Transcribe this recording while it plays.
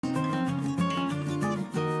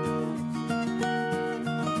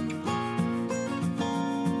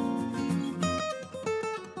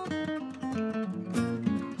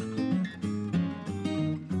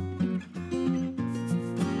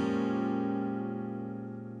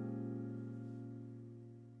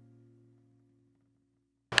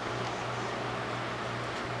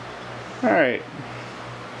Alright,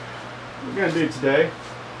 what we're going to do today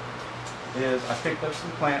is I picked up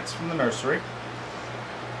some plants from the nursery,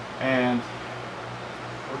 and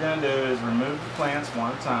what we're going to do is remove the plants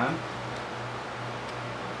one at a time.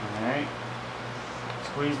 Alright,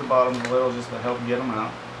 squeeze the bottoms a little just to help get them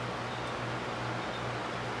out.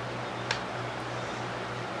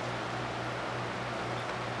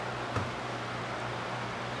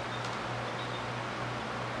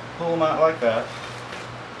 Pull them out like that.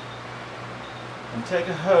 And take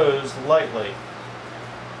a hose lightly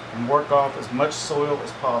and work off as much soil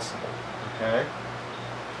as possible. Okay?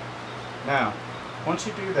 Now, once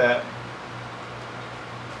you do that,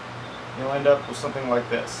 you'll end up with something like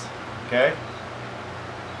this. Okay?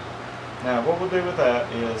 Now, what we'll do with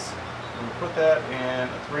that is we'll put that in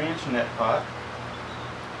a 3-inch net pot.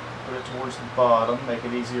 Put it towards the bottom, make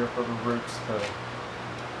it easier for the roots to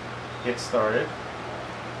get started.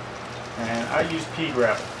 And I use pea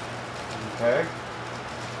gravel. Okay?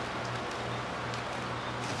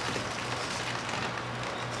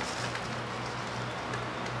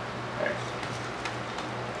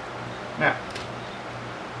 Now,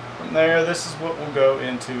 from there, this is what will go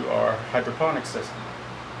into our hydroponic system.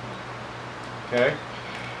 Okay?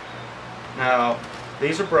 Now,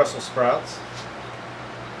 these are Brussel sprouts.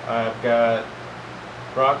 I've got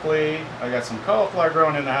broccoli. I got some cauliflower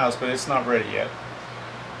growing in the house, but it's not ready yet.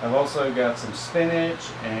 I've also got some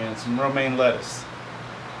spinach and some romaine lettuce.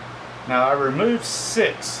 Now, I removed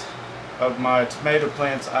 6 of my tomato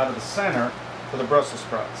plants out of the center for the Brussels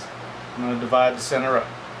sprouts. I'm going to divide the center up.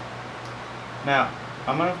 Now,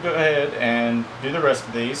 I'm going to go ahead and do the rest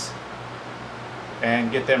of these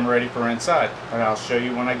and get them ready for inside. And I'll show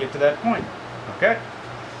you when I get to that point. Okay?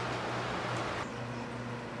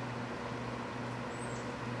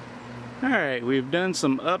 Alright, we've done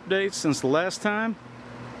some updates since the last time.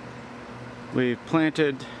 We've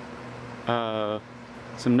planted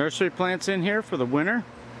some nursery plants in here for the winter.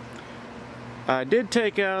 I did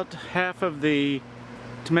take out half of the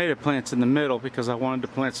tomato plants in the middle because I wanted to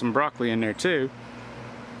plant some broccoli in there too.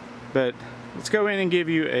 But let's go in and give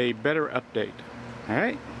you a better update.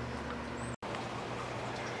 Alright?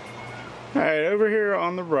 Alright, over here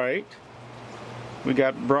on the right we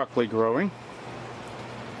got broccoli growing.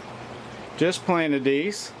 Just planted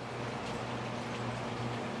these.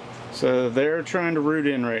 So they're trying to root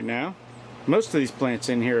in right now. Most of these plants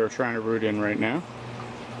in here are trying to root in right now.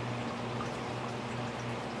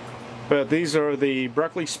 But these are the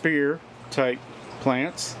broccoli spear type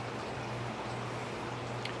plants.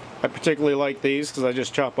 I particularly like these because I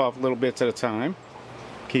just chop off little bits at a time.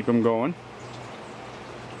 Keep them going.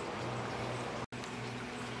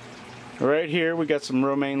 Right here we got some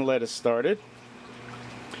romaine lettuce started.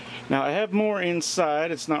 Now I have more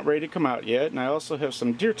inside, it's not ready to come out yet, and I also have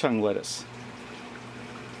some deer tongue lettuce.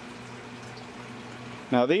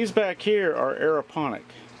 Now these back here are Aeroponic.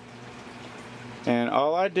 And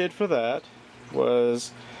all I did for that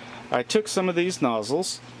was I took some of these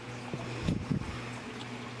nozzles,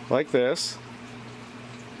 like this.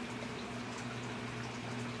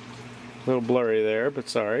 A little blurry there, but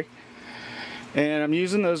sorry. And I'm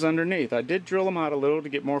using those underneath. I did drill them out a little to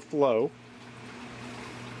get more flow.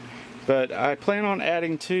 But I plan on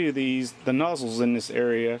adding to the nozzles in this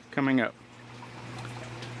area coming up.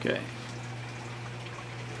 Okay.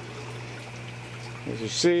 As you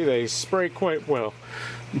see, they spray quite well.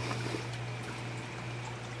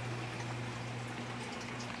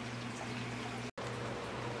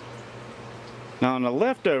 Now on the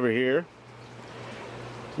left over here,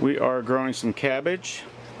 we are growing some cabbage.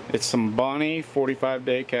 It's some Bonnie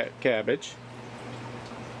 45-day cabbage.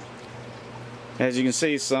 As you can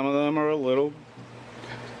see, some of them are a little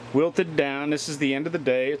wilted down. This is the end of the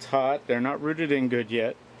day. It's hot. They're not rooted in good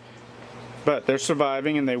yet. But they're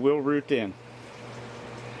surviving and they will root in.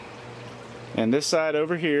 And this side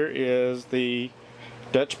over here is the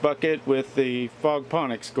Dutch bucket with the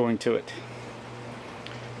Fogponics going to it.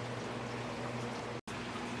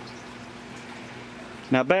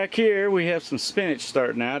 Now back here we have some spinach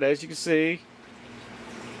starting out. As you can see,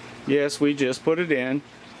 yes, we just put it in.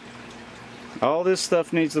 All this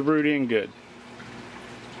stuff needs to root in good.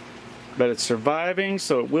 But it's surviving,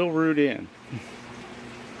 so it will root in.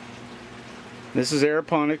 This is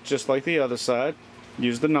Aeroponic, just like the other side.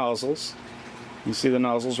 Use the nozzles. You see the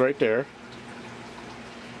nozzles right there.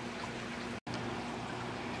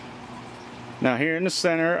 Now here in the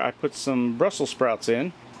center, I put some Brussel sprouts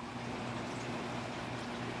in.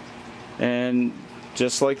 And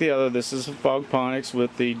just like the other, this is a Fogponics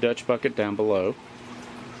with the Dutch bucket down below.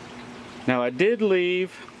 Now I did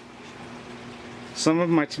leave some of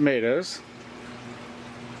my tomatoes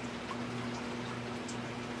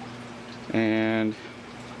And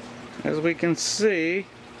as we can see,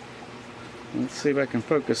 let's see if I can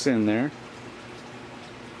focus in there.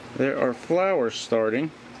 There are flowers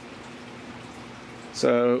starting.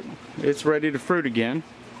 So it's ready to fruit again.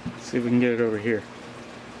 Let's see if we can get it over here.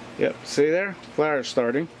 Yep, see there? Flowers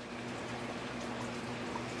starting.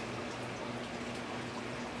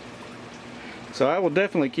 So I will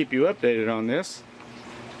definitely keep you updated on this.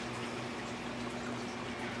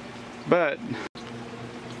 But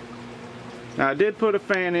now I did put a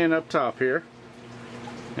fan in up top here,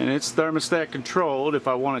 and it's thermostat controlled if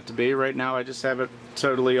I want it to be. Right now I just have it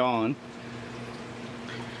totally on,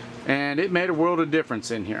 and it made a world of difference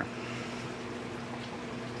in here.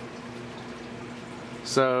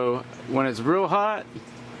 So when it's real hot,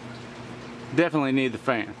 definitely need the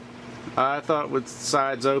fan. I thought with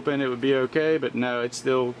sides open it would be okay, but no, it's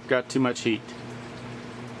still got too much heat.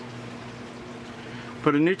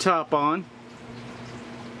 Put a new top on,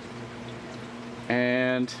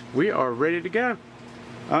 and we are ready to go.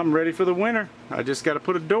 I'm ready for the winter. I just got to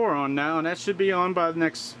put a door on now, and that should be on by the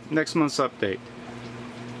next month's update.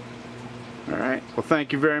 Alright, well,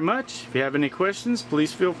 thank you very much. If you have any questions,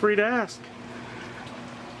 please feel free to ask.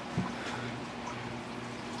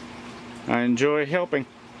 I enjoy helping.